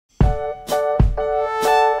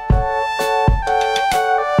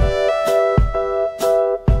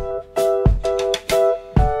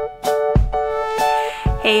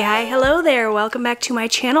welcome back to my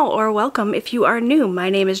channel, or welcome if you are new.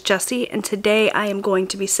 My name is Jessie, and today I am going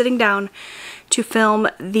to be sitting down to film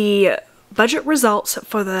the budget results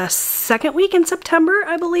for the second week in September,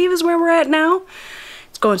 I believe is where we're at now.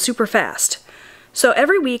 It's going super fast. So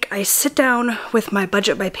every week I sit down with my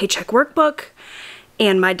budget by paycheck workbook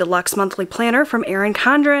and my deluxe monthly planner from Erin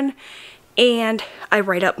Condren, and I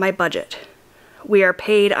write up my budget. We are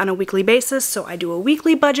paid on a weekly basis, so I do a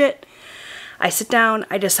weekly budget. I sit down,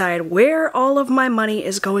 I decide where all of my money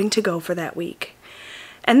is going to go for that week.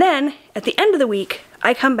 And then, at the end of the week,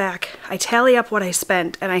 I come back, I tally up what I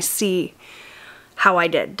spent, and I see how I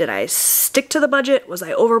did. Did I stick to the budget? Was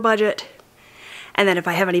I over budget? And then if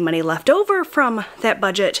I have any money left over from that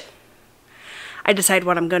budget, I decide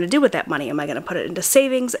what I'm going to do with that money. Am I going to put it into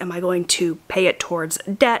savings? Am I going to pay it towards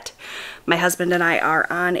debt? My husband and I are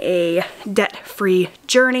on a debt-free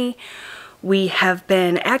journey. We have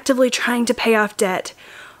been actively trying to pay off debt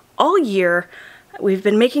all year. We've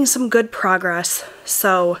been making some good progress,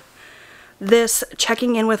 so this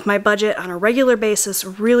checking in with my budget on a regular basis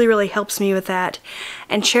really helps me with that,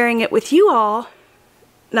 and sharing it with you all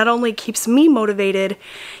not only keeps me motivated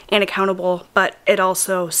and accountable, but it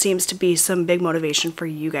also seems to be some big motivation for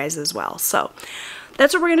you guys as well. So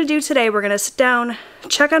that's what we're going to do today. We're going to sit down,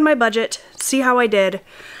 check on my budget, see how I did.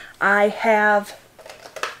 I have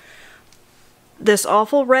this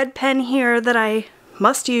awful red pen here that I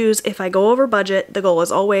must use if I go over budget. The goal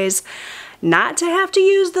is always not to have to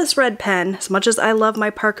use this red pen. As much as I love my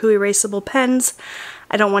Parkoo erasable pens,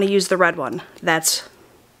 I don't want to use the red one. That's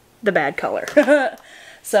the bad color.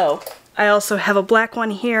 So I also have a black one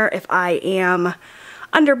here. If I am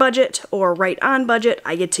under budget or right on budget,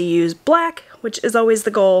 I get to use black, which is always the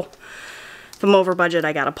goal. If I'm over budget,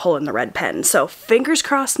 I gotta pull in the red pen. So fingers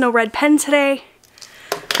crossed, no red pen today.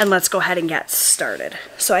 And let's go ahead and get started.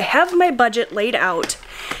 So I have my budget laid out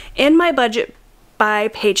in my budget by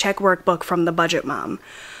paycheck workbook from the Budget Mom.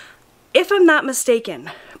 If I'm not mistaken,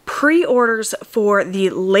 pre-orders for the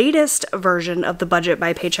latest version of the budget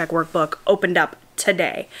by paycheck workbook opened up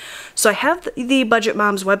today. So I have the Budget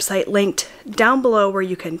Mom's website linked down below where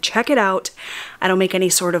you can check it out. I don't make any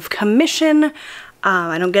sort of commission.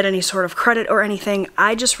 I don't get any sort of credit or anything.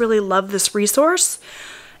 I just really love this resource.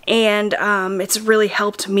 And it's really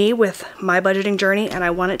helped me with my budgeting journey, and I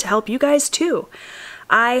want it to help you guys too.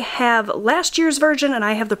 I have last year's version and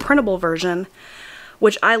I have the printable version,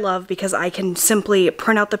 which I love because I can simply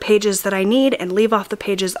print out the pages that I need and leave off the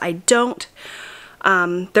pages I don't.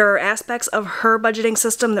 There are aspects of her budgeting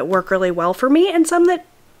system that work really well for me and some that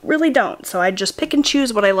really don't. So I just pick and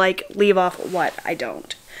choose what I like, leave off what I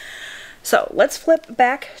don't. So let's flip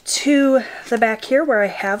back to the back here where I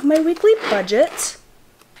have my weekly budget.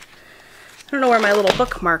 I don't know where my little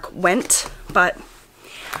bookmark went, but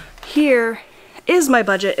here is my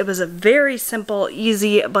budget. It was a very simple,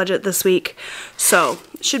 easy budget this week, so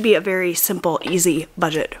it should be a very simple, easy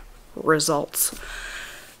budget results.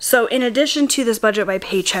 So in addition to this budget by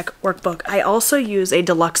paycheck workbook, I also use a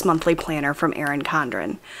deluxe monthly planner from Erin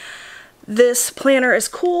Condren. This planner is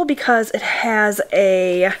cool because it has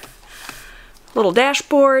a little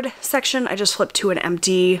dashboard section. I just flipped to an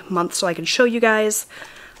empty month so I can show you guys.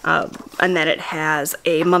 And then it has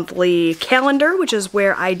a monthly calendar, which is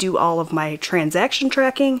where I do all of my transaction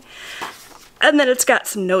tracking. And then it's got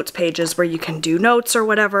some notes pages where you can do notes or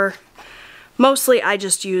whatever. Mostly I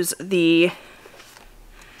just use the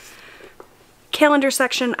calendar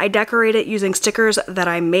section. I decorate it using stickers that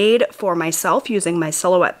I made for myself using my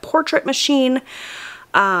Silhouette portrait machine.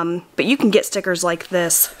 But you can get stickers like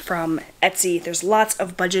this from Etsy. There's lots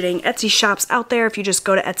of budgeting Etsy shops out there. If you just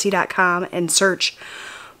go to Etsy.com and search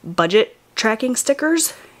budget tracking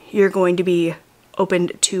stickers, you're going to be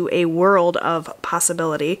opened to a world of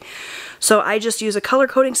possibility. So I just use a color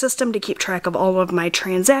coding system to keep track of all of my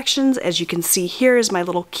transactions. As you can see, here is my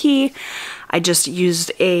little key. I just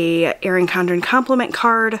used a Erin Condren compliment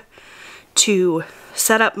card to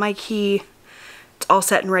set up my key. It's all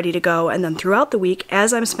set and ready to go, and then throughout the week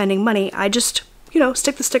as I'm spending money, I just,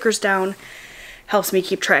 stick the stickers down. Helps me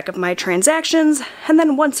keep track of my transactions, and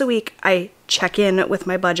then once a week I check in with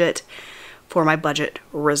my budget for my budget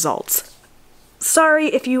results. Sorry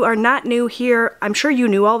if you are not new here. I'm sure you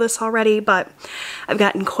knew all this already, but I've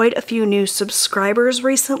gotten quite a few new subscribers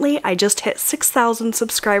recently. I just hit 6,000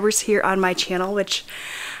 subscribers here on my channel, which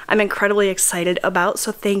I'm incredibly excited about,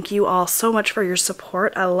 so thank you all so much for your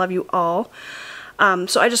support. I love you all.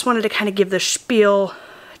 So I just wanted to kind of give the spiel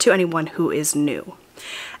to anyone who is new.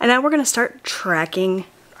 And now we're going to start tracking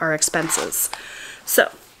our expenses.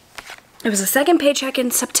 So It was a second paycheck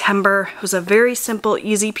in September. It was a very simple,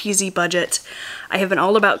 easy peasy budget. I have been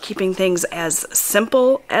all about keeping things as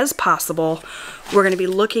simple as possible. We're going to be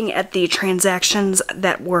looking at the transactions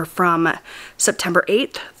that were from September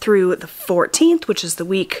 8th through the 14th, which is the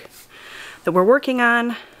week that we're working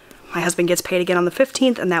on. My husband gets paid again on the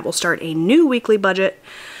 15th, and that will start a new weekly budget.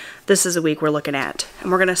 This is a week we're looking at.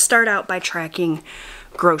 And we're going to start out by tracking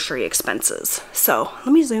grocery expenses. So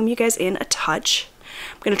let me zoom you guys in a touch.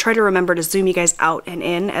 I'm going to try to remember to zoom you guys out and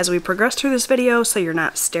in as we progress through this video so you're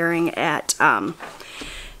not staring at,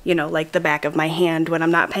 you know, like the back of my hand when I'm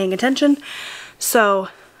not paying attention. So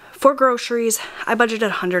for groceries, I budgeted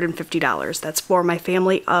 $150. That's for my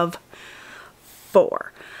family of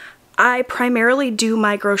 4. I primarily do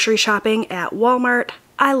my grocery shopping at Walmart.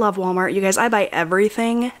 I love Walmart, you guys. I buy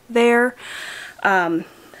everything there.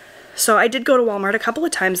 So I did go to Walmart a couple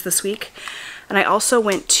of times this week. And I also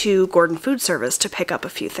went to Gordon Food Service to pick up a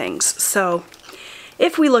few things. So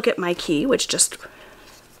if we look at my key, which just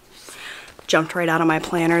jumped right out of my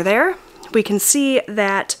planner there, we can see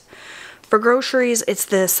that for groceries, it's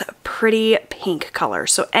this pretty pink color.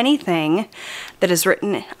 So anything that is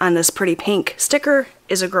written on this pretty pink sticker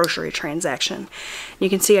is a grocery transaction. You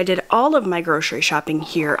can see I did all of my grocery shopping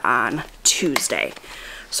here on Tuesday.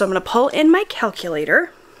 So I'm going to pull in my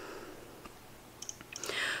calculator,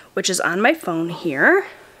 which is on my phone here.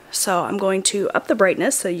 So I'm going to up the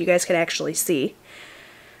brightness so you guys can actually see.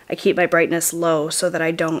 I keep my brightness low so that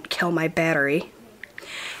I don't kill my battery.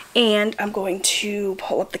 And I'm going to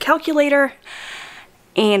pull up the calculator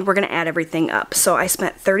and we're going to add everything up. So I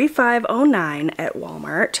spent $35.09 at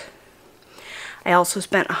Walmart. I also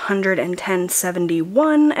spent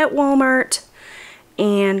 $110.71 at Walmart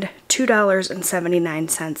and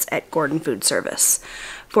 $2.79 at Gordon Food Service,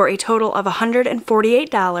 for a total of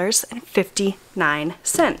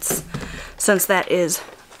 $148.59. Since that is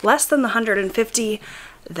less than the $150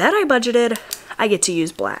 that I budgeted, I get to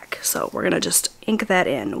use black. So we're gonna just ink that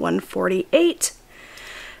in,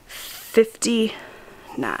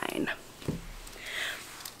 $148.59.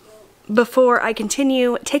 Before I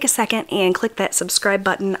continue, take a second and click that subscribe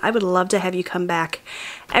button. I would love to have you come back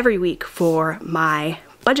every week for my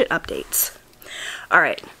budget updates. All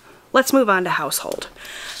right, let's move on to household.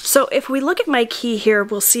 So if we look at my key here,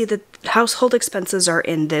 we'll see that household expenses are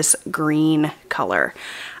in this green color.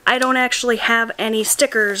 I don't actually have any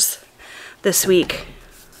stickers this week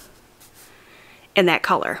in that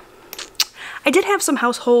color. I did have some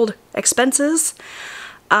household expenses.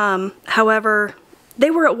 However, they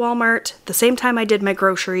were at Walmart the same time I did my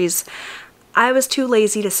groceries. I was too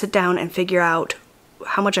lazy to sit down and figure out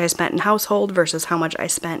how much I spent in household versus how much I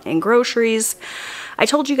spent in groceries. I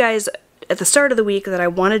told you guys at the start of the week that I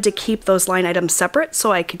wanted to keep those line items separate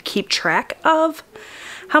so I could keep track of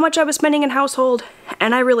how much I was spending in household,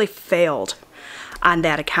 and I really failed on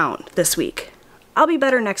that account this week. I'll be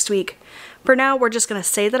better next week. For now, we're just going to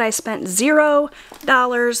say that I spent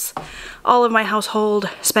 $0. All of my household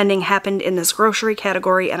spending happened in this grocery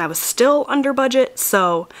category, and I was still under budget,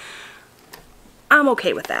 so I'm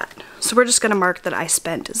okay with that. So we're just going to mark that I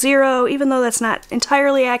spent 0, even though that's not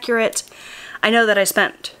entirely accurate. I know that I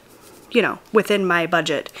spent, you know, within my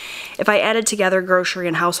budget. If I added together grocery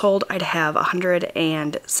and household, I'd have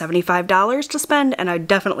 $175 to spend, and I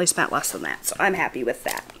definitely spent less than that, so I'm happy with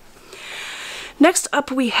that. Next up,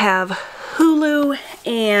 we have Hulu,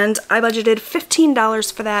 and I budgeted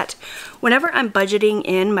 $15 for that. Whenever I'm budgeting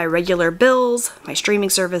in my regular bills, my streaming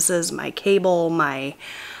services, my cable, my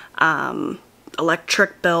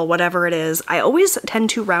electric bill, whatever it is, I always tend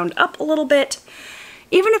to round up a little bit,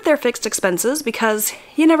 even if they're fixed expenses, because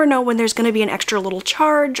you never know when there's going to be an extra little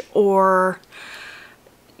charge or,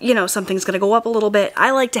 you know, something's going to go up a little bit. I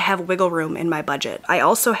like to have wiggle room in my budget. I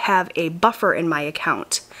also have a buffer in my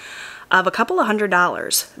account of a couple of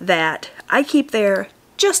 $100s that I keep there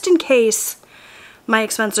just in case my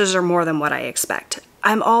expenses are more than what I expect.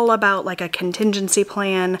 I'm all about like a contingency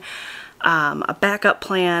plan, a backup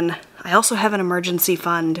plan. I also have an emergency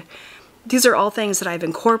fund. These are all things that I've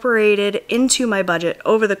incorporated into my budget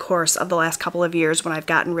over the course of the last couple of years when I've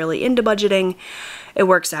gotten really into budgeting. It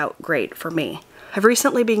works out great for me. I've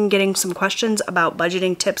recently been getting some questions about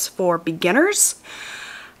budgeting tips for beginners.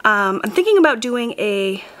 I'm thinking about doing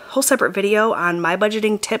a whole separate video on my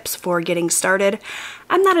budgeting tips for getting started.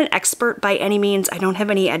 I'm not an expert by any means. I don't have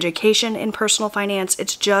any education in personal finance.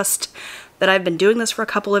 It's just that I've been doing this for a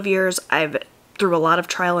couple of years. Through a lot of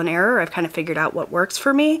trial and error, I've kind of figured out what works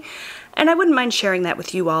for me, and I wouldn't mind sharing that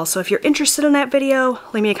with you all. So if you're interested in that video,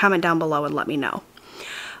 leave me a comment down below and let me know.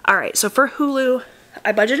 Alright, so for Hulu,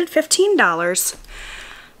 I budgeted $15.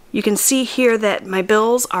 You can see here that my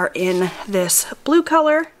bills are in this blue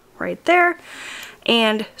color. right there.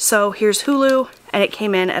 And so here's Hulu, and it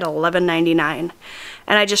came in at $11.99.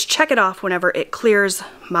 And I just check it off whenever it clears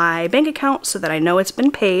my bank account so that I know it's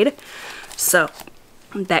been paid. So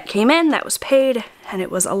that came in, that was paid, and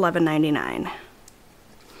it was $11.99.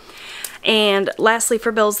 And lastly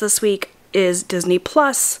for bills this week is Disney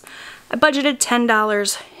Plus. I budgeted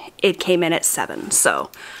 $10, it came in at $7,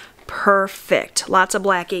 so perfect. Lots of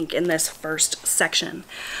black ink in this first section.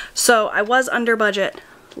 So I was under budget.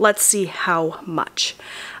 Let's see how much.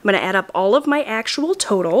 I'm going to add up all of my actual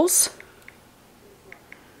totals.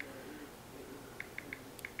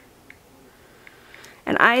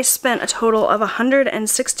 And I spent a total of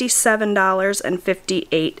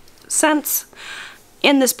 $167.58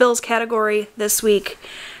 in this bills category this week,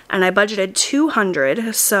 and I budgeted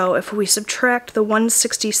 $200. So if we subtract the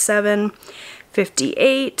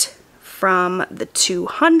 $167.58 from the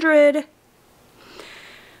 $200,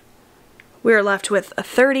 we're left with a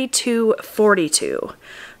 $32.42.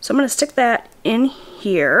 So I'm going to stick that in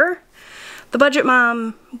here. The Budget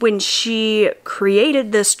Mom, when she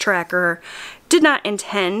created this tracker, did not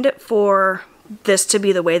intend for this to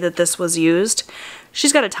be the way that this was used.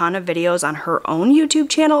 She's got a ton of videos on her own YouTube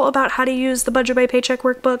channel about how to use the Budget by Paycheck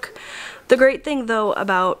workbook. The great thing though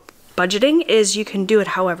about budgeting is you can do it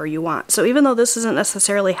however you want. So even though this isn't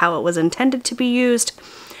necessarily how it was intended to be used,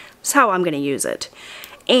 it's how I'm going to use it.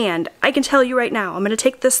 And I can tell you right now, I'm going to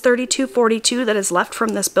take this $32.42 that is left from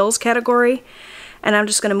this bills category, and I'm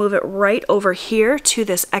just going to move it right over here to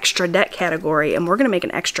this extra debt category, and we're going to make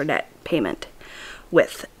an extra debt payment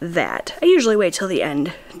with that. I usually wait till the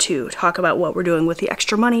end to talk about what we're doing with the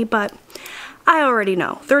extra money, but I already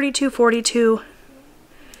know. $32.42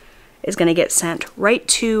 is going to get sent right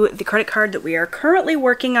to the credit card that we are currently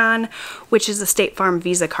working on, which is the State Farm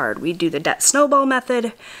Visa card. We do the debt snowball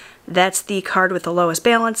method. That's the card with the lowest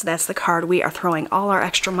balance. That's the card we are throwing all our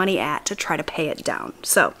extra money at to try to pay it down.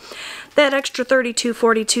 So that extra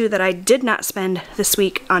 $32.42 that I did not spend this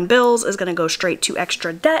week on bills is going to go straight to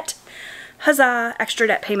extra debt. Huzzah! Extra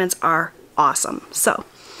debt payments are awesome. So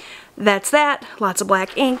that's that. Lots of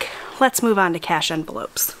black ink. Let's move on to cash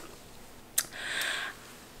envelopes.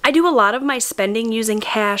 I do a lot of my spending using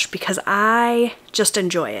cash because I just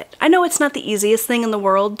enjoy it. I know it's not the easiest thing in the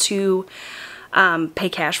world to pay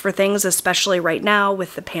cash for things, especially right now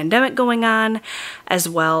with the pandemic going on, as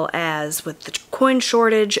well as with the coin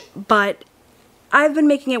shortage, but I've been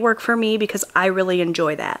making it work for me because I really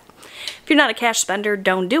enjoy that. If you're not a cash spender,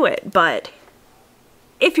 don't do it, but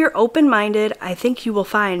if you're open-minded, I think you will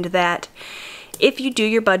find that if you do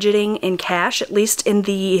your budgeting in cash, at least in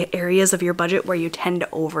the areas of your budget where you tend to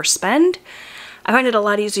overspend, I find it a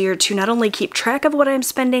lot easier to not only keep track of what I'm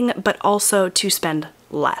spending, but also to spend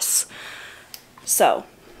less. So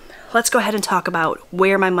let's go ahead and talk about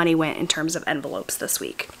where my money went in terms of envelopes this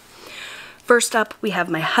week. First up, we have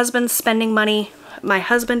my husband's spending money. My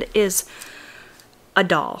husband is a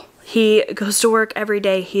doll. He goes to work every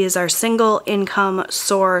day. He is our single income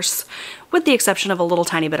source, with the exception of a little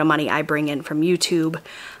tiny bit of money I bring in from YouTube.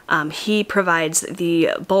 He provides the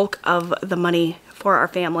bulk of the money for our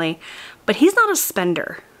family, but he's not a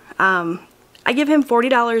spender. I give him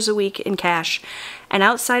 $40 a week in cash, and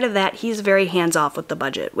outside of that, he's very hands-off with the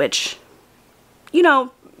budget, which, you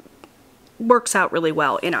know, works out really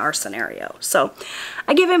well in our scenario. So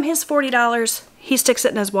I give him his $40, he sticks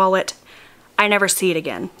it in his wallet, I never see it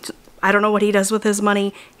again. I don't know what he does with his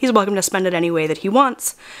money. He's welcome to spend it any way that he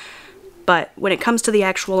wants, but when it comes to the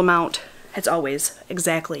actual amount, it's always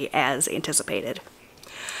exactly as anticipated.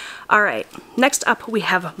 Alright, next up we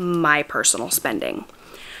have my personal spending.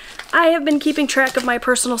 I have been keeping track of my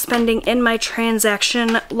personal spending in my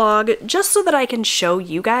transaction log just so that I can show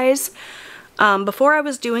you guys. Before I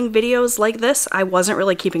was doing videos like this, I wasn't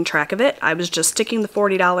really keeping track of it. I was just sticking the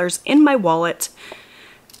 $40 in my wallet,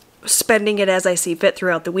 spending it as I see fit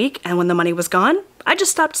throughout the week, and when the money was gone, I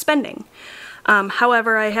just stopped spending.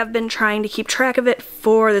 However, I have been trying to keep track of it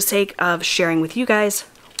for the sake of sharing with you guys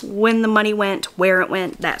when the money went, where it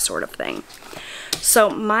went, that sort of thing.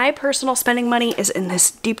 So my personal spending money is in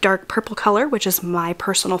this deep dark purple color, which is my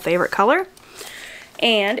personal favorite color.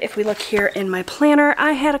 And if we look here in my planner,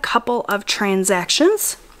 I had a couple of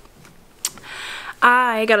transactions.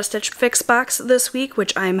 I got a Stitch Fix box this week,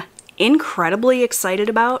 which I'm incredibly excited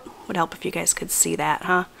about. Would help if you guys could see that,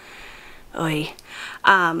 huh? Oy.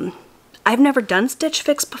 I've never done Stitch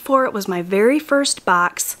Fix before. It was my very first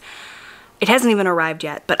box. It hasn't even arrived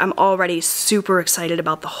yet, but I'm already super excited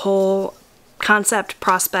about the whole concept,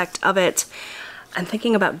 prospect of it. I'm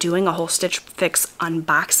thinking about doing a whole Stitch Fix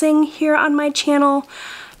unboxing here on my channel,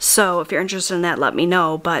 so if you're interested in that, let me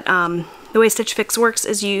know. But The way Stitch Fix works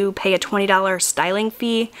is you pay a $20 styling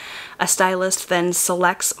fee. A stylist then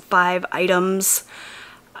selects 5 items,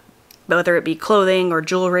 whether it be clothing or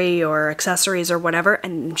jewelry or accessories or whatever,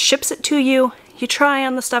 and ships it to you. You try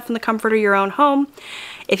on the stuff in the comfort of your own home.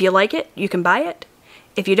 If you like it, you can buy it.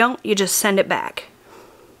 If you don't, you just send it back.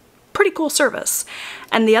 Pretty cool service.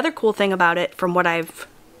 And the other cool thing about it, from what I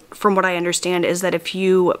understand, is that if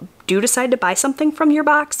you do decide to buy something from your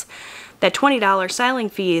box, that $20 styling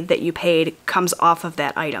fee that you paid comes off of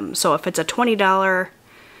that item. So if it's a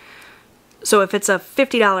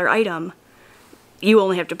 $50 item, you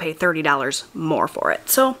only have to pay $30 more for it.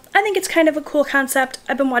 So I think it's kind of a cool concept.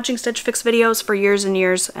 I've been watching Stitch Fix videos for years and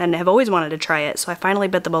years and have always wanted to try it. So I finally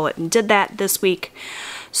bit the bullet and did that this week.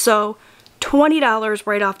 So $20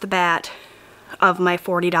 right off the bat of my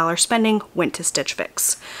 $40 spending went to Stitch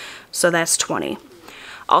Fix. So that's $20.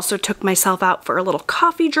 Also took myself out for a little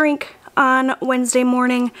coffee drink on Wednesday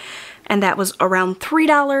morning, and that was around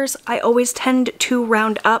 $3. I always tend to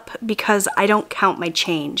round up because I don't count my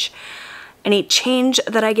change. Any change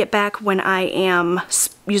that I get back when I am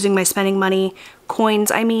using my spending money,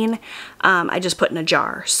 coins I mean, I just put in a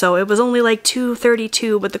jar. So it was only like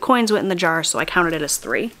 $2.32, but the coins went in the jar, so I counted it as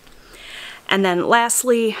 3. And then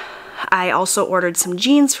lastly, I also ordered some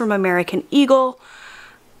jeans from American Eagle.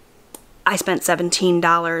 I spent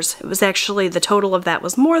 $17. It was actually, the total of that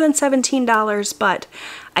was more than $17, but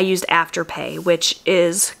I used Afterpay, which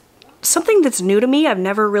is something that's new to me. I've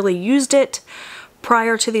never really used it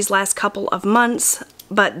prior to these last couple of months,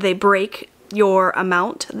 but they break your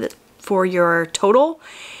amount for your total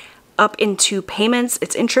up into payments.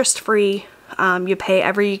 It's interest free. You pay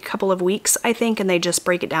every couple of weeks, I think, and they just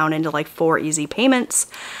break it down into like 4 easy payments.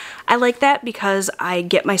 I like that because I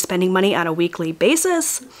get my spending money on a weekly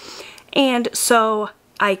basis, and so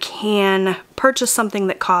I can purchase something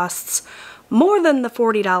that costs more than the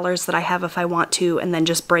 $40 that I have if I want to, and then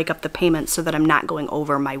just break up the payments so that I'm not going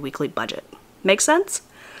over my weekly budget. Make sense?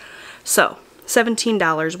 So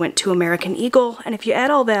 $17 went to American Eagle, and if you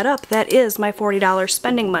add all that up, that is my $40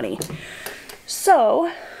 spending money.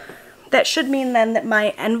 So that should mean then that my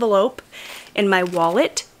envelope in my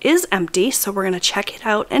wallet is empty, so we're going to check it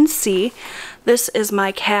out and see. This is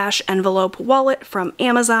my cash envelope wallet from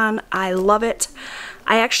Amazon. I love it.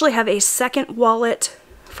 I actually have a second wallet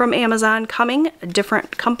from Amazon coming, a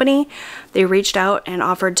different company. They reached out and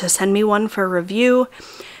offered to send me one for review.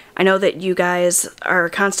 I know that you guys are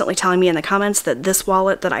constantly telling me in the comments that this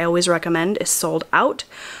wallet that I always recommend is sold out.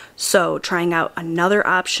 So trying out another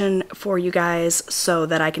option for you guys so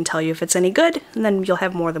that I can tell you if it's any good, and then you'll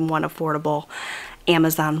have more than one affordable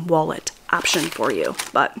Amazon wallet option for you.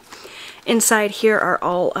 But inside here are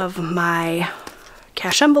all of my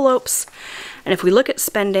cash envelopes, and if we look at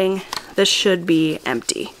spending, this should be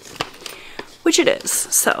empty, which it is.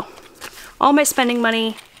 So all my spending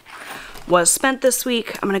money was spent this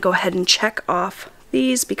week. I'm going to go ahead and check off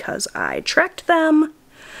these because I tracked them,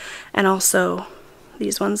 and also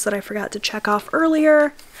these ones that I forgot to check off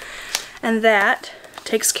earlier, and that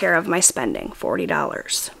takes care of my spending,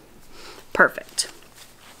 $40. Perfect.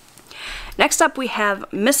 Next up we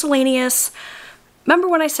have miscellaneous. Remember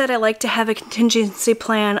when I said I like to have a contingency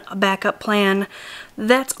plan, a backup plan?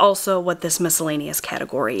 That's also what this miscellaneous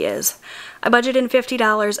category is. I budget in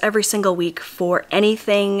 $50 every single week for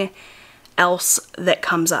anything else that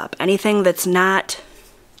comes up. Anything that's not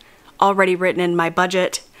already written in my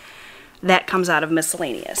budget, that comes out of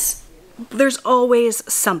miscellaneous. There's always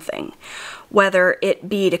something, whether it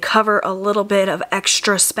be to cover a little bit of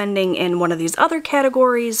extra spending in one of these other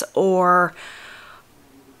categories, or,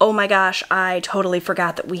 oh my gosh, I totally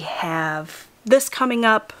forgot that we have this coming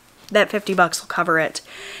up, that $50 will cover it.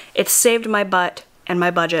 It's saved my butt and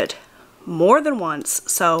my budget more than once.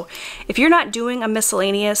 So if you're not doing a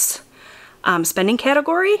miscellaneous spending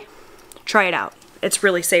category, try it out. It's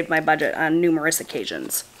really saved my budget on numerous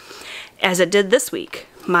occasions, as it did this week.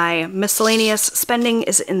 My miscellaneous spending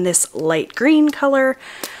is in this light green color.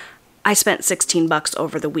 I spent $16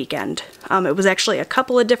 over the weekend. It was actually a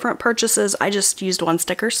couple of different purchases. I just used one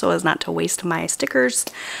sticker so as not to waste my stickers.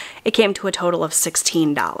 It came to a total of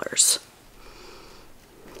 $16.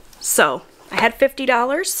 So I had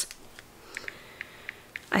 $50.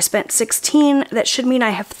 I spent $16. That should mean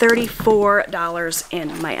I have $34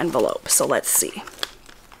 in my envelope. So let's see.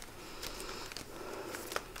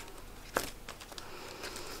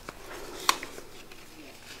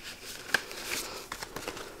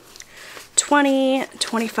 $20,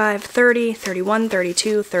 $25, $30, $31,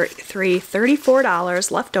 $32, $33,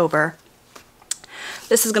 $34 left over.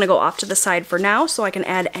 This is going to go off to the side for now so I can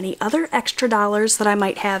add any other extra dollars that I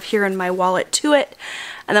might have here in my wallet to it,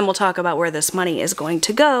 and then we'll talk about where this money is going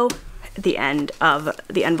to go at the end of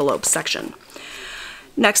the envelope section.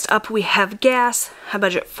 Next up we have gas. I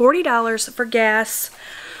budget $40 for gas.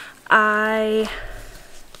 I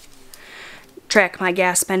track my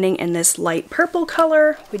gas spending in this light purple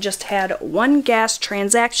color. We just had one gas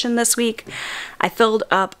transaction this week. I filled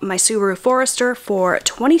up my Subaru Forester for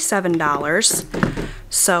 $27.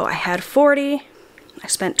 So I had 40, I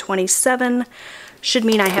spent 27. Should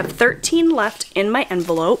mean I have 13 left in my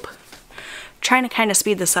envelope. Trying to kind of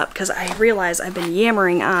speed this up because I realize I've been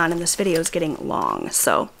yammering on and this video is getting long.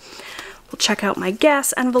 So we'll check out my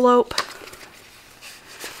gas envelope.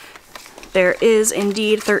 There is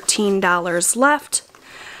indeed $13 left.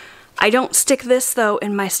 I don't stick this though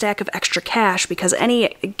in my stack of extra cash because any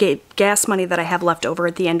gas money that I have left over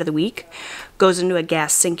at the end of the week goes into a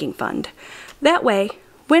gas sinking fund. That way,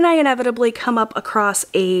 when I inevitably come up across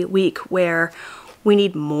a week where we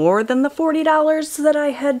need more than the $40 that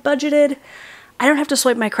I had budgeted, I don't have to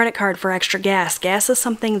swipe my credit card for extra gas. Gas is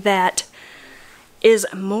something that is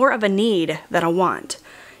more of a need than a want.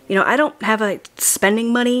 You know, I don't have a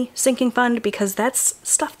spending money sinking fund because that's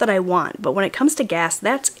stuff that I want, but when it comes to gas,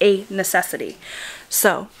 that's a necessity.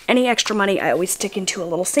 So any extra money I always stick into a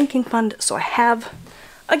little sinking fund, so I have,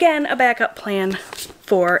 again, a backup plan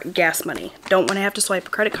for gas money. Don't want to have to swipe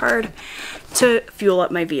a credit card to fuel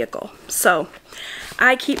up my vehicle. So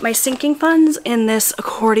I keep my sinking funds in this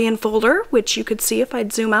accordion folder, which you could see if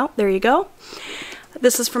I'd zoom out. There you go.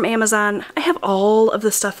 This is from Amazon. I have all of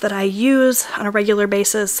the stuff that I use on a regular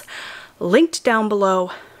basis linked down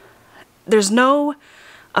below. There's no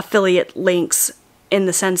affiliate links in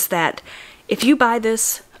the sense that if you buy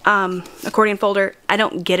this accordion folder, I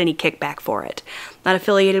don't get any kickback for it. Not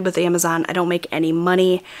affiliated with Amazon. I don't make any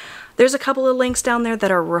money. There's a couple of links down there that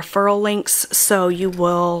are referral links, so you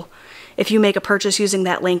will, if you make a purchase using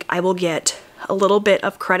that link, I will get a little bit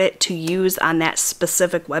of credit to use on that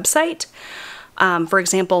specific website. For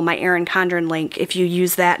example, my Erin Condren link, if you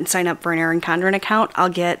use that and sign up for an Erin Condren account, I'll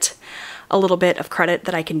get a little bit of credit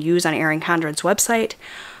that I can use on Erin Condren's website.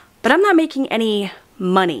 But I'm not making any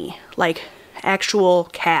money, like actual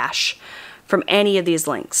cash, from any of these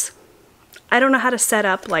links. I don't know how to set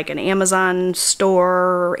up like an Amazon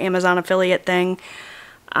store or Amazon affiliate thing.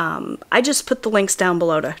 I just put the links down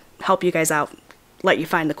below to help you guys out, let you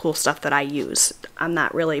find the cool stuff that I use. I'm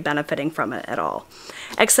not really benefiting from it at all.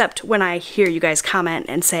 Except when I hear you guys comment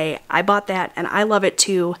and say, I bought that and I love it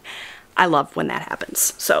too. I love when that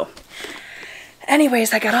happens. So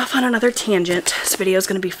anyways, I got off on another tangent. This video is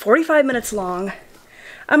going to be 45 minutes long.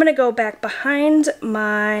 I'm going to go back behind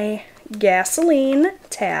my gasoline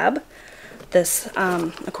tab. This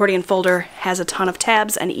accordion folder has a ton of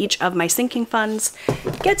tabs, and each of my sinking funds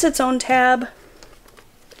gets its own tab.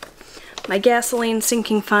 My gasoline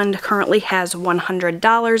sinking fund currently has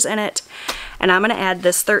 $100 in it, and I'm going to add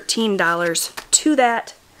this $13 to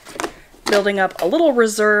that, building up a little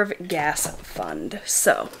reserve gas fund.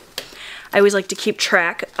 So I always like to keep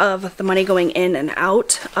track of the money going in and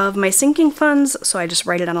out of my sinking funds, so I just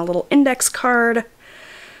write it on a little index card.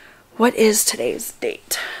 What is today's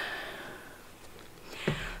date?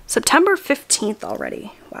 September 15th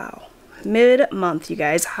already. Wow. Mid-month, you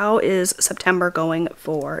guys. How is September going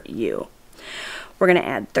for you? We're going to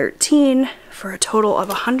add 13 for a total of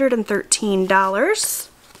 $113.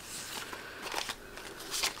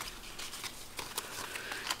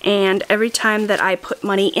 And every time that I put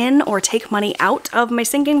money in or take money out of my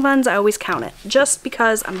sinking funds, I always count it. Just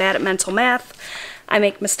because I'm bad at mental math, I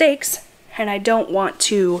make mistakes, and I don't want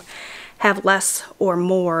to have less or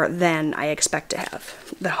more than I expect to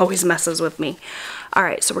have. That always messes with me. All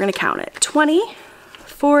right, so we're going to count it. 20,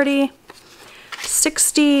 40,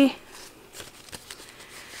 60,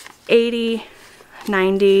 80,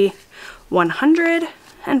 90,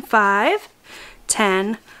 105,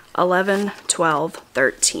 10, 11, 12,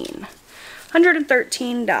 13.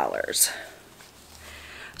 $113.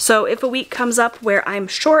 So if a week comes up where I'm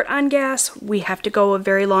short on gas, we have to go a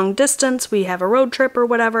very long distance, we have a road trip or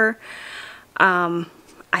whatever, I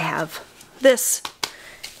have this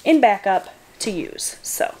in backup to use.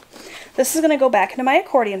 So this is going to go back into my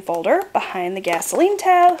accordion folder behind the gasoline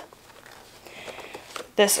tab.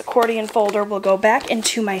 This accordion folder will go back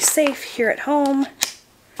into my safe here at home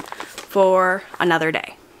for another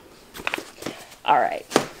day. Alright,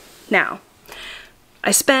 now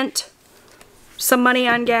I spent some money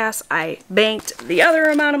on gas. I banked the other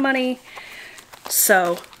amount of money.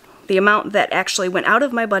 So the amount that actually went out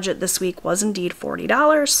of my budget this week was indeed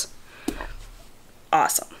 $40.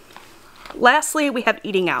 Awesome. Lastly, we have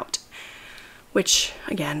eating out, which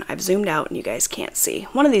again, I've zoomed out and you guys can't see.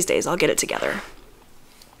 One of these days I'll get it together.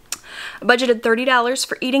 I budgeted $30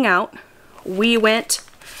 for eating out. We went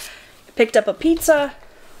Picked up a pizza.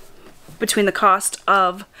 Between the cost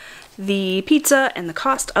of the pizza and the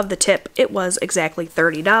cost of the tip, it was exactly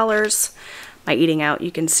 $30. My eating out,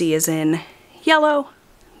 you can see, is in yellow.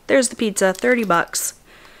 There's the pizza, 30 bucks.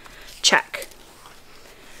 Check.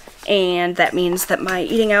 And that means that my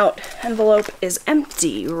eating out envelope is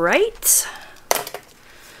empty, right?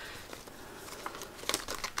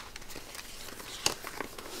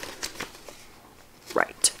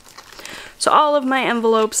 Right. So all of my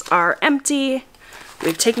envelopes are empty.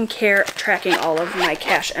 We've taken care of tracking all of my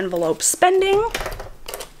cash envelope spending.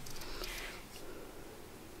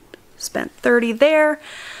 Spent 30 there.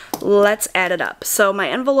 Let's add it up. So my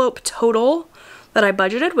envelope total that I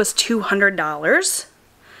budgeted was $200.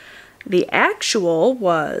 The actual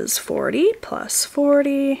was 40 plus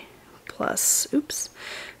 40 plus,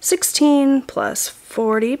 16 plus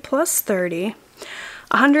 40 plus 30,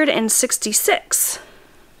 166.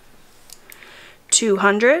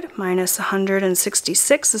 200 minus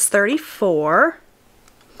 166 is 34.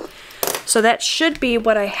 So that should be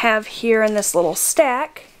what I have here in this little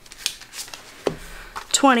stack.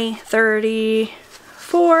 20,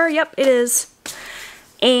 34, yep, it is.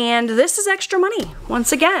 And this is extra money,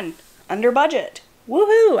 once again, under budget.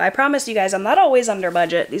 Woohoo! I promise you guys, I'm not always under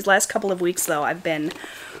budget. These last couple of weeks, though, I've been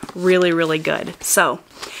really, really good. So,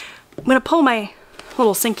 I'm going to pull my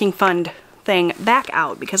little sinking fund thing back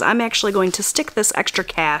out because I'm actually going to stick this extra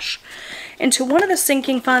cash into one of the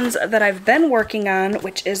sinking funds that I've been working on,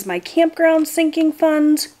 which is my campground sinking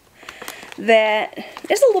fund that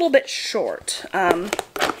is a little bit short.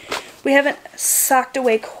 We haven't socked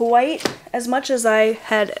away quite as much as I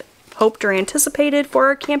had hoped or anticipated for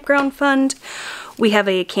our campground fund. We have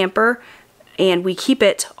a camper and we keep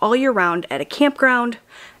it all year round at a campground,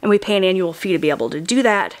 and we pay an annual fee to be able to do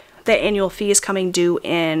that. That annual fee is coming due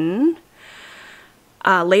in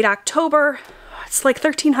late October. It's like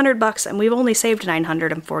 $1,300 and we've only saved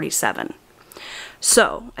 $947.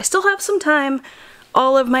 So I still have some time.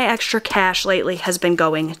 All of my extra cash lately has been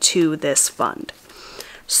going to this fund.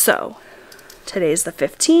 So today's the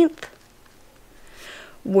 15th.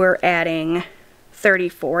 We're adding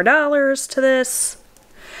 $34 to this.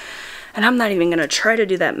 And I'm not even going to try to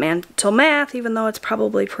do that mental math, even though it's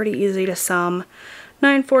probably pretty easy to sum.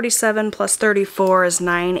 947 plus 34 is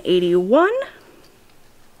 981.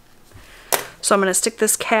 So I'm going to stick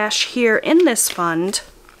this cash here in this fund.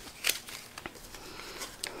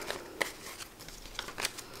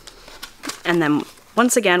 And then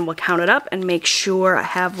once again, we'll count it up and make sure I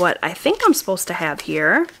have what I think I'm supposed to have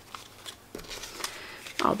here.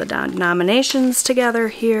 All the denominations together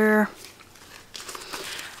here.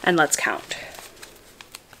 And let's count.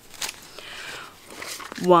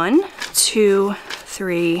 1, 2,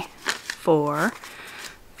 3, 4,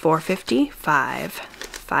 450, 5,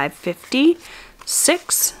 550,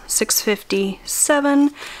 6, 650,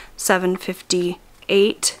 7, 750,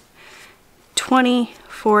 8, 20,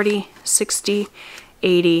 40, 60,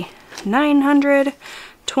 80, 900,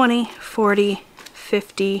 20, 40,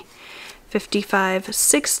 50, 55,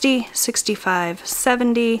 60, 65,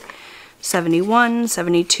 70, 71,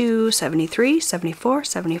 72, 73, 74,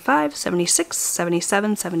 75, 76,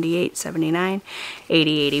 77, 78, 79,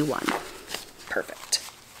 80, 81. Perfect.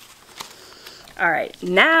 All right,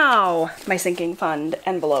 now my sinking fund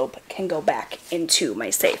envelope can go back into my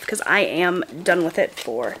safe because I am done with it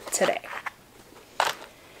for today.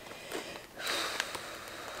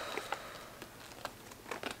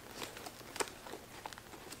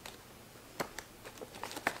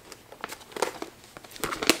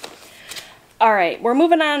 Alright, we're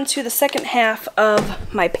moving on to the second half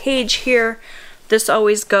of my page here. This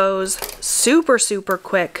always goes super, super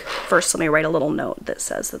quick. First, let me write a little note that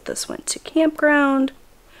says that this went to campground.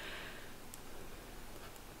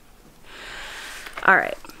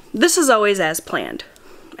 Alright, this is always as planned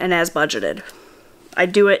and as budgeted. I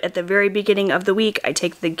do it at the very beginning of the week. I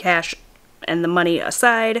take the cash and the money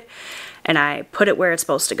aside and I put it where it's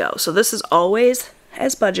supposed to go. So this is always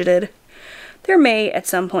as budgeted. There may at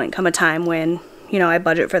some point come a time when, you know, I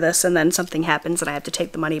budget for this and then something happens and I have to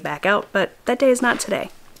take the money back out, but that day is not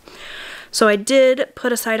today. So I did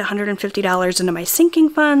put aside $150 into my sinking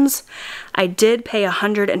funds. I did pay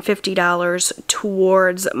 $150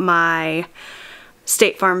 towards my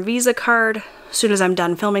State Farm Visa card. As soon as I'm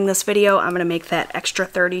done filming this video, I'm going to make that extra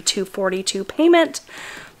 $32.42 payment,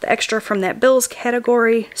 the extra from that bills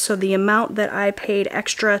category. So the amount that I paid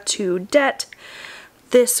extra to debt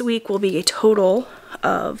this week will be a total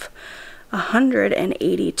of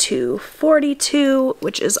 $182.42,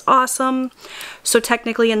 which is awesome. So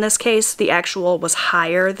technically in this case, the actual was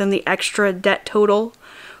higher than the extra debt total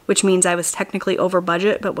which means I was technically over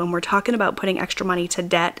budget, but when we're talking about putting extra money to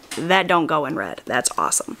debt, that don't go in red. That's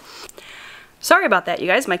awesome. Sorry about that, you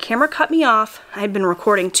guys. My camera cut me off. I had been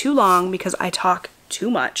recording too long because I talk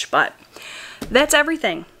too much, but that's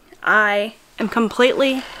everything. I am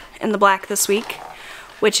completely in the black this week,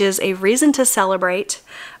 which is a reason to celebrate.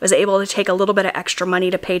 I was able to take a little bit of extra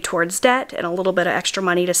money to pay towards debt and a little bit of extra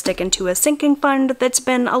money to stick into a sinking fund that's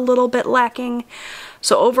been a little bit lacking.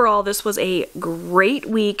 So overall, this was a great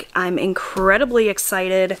week. I'm incredibly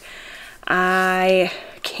excited. I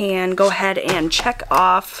can go ahead and check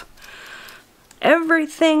off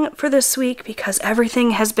everything for this week because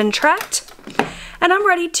everything has been tracked and I'm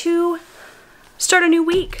ready to start a new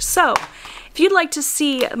week. So if you'd like to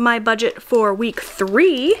see my budget for week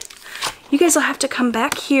 3, you guys will have to come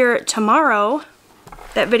back here tomorrow.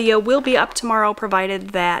 That video will be up tomorrow provided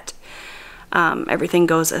that everything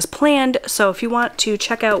goes as planned. So if you want to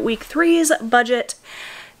check out week 3's budget,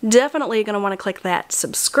 definitely going to want to click that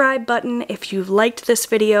subscribe button. If you liked this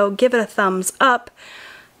video, give it a thumbs up.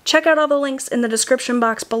 Check out all the links in the description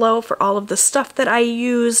box below for all of the stuff that I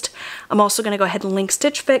used. I'm also going to go ahead and link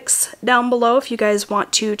Stitch Fix down below if you guys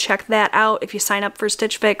want to check that out. If you sign up for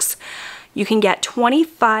Stitch Fix, you can get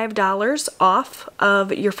 $25 off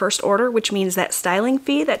of your first order, which means that styling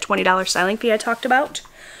fee, that $20 styling fee I talked about,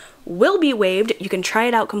 will be waived. You can try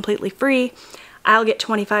it out completely free. I'll get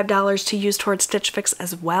 $25 to use towards Stitch Fix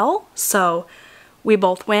as well, so we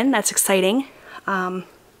both win. That's exciting.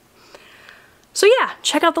 So yeah,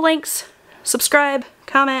 check out the links, subscribe,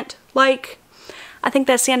 comment, like. I think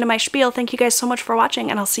that's the end of my spiel. Thank you guys so much for watching,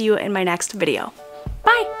 and I'll see you in my next video.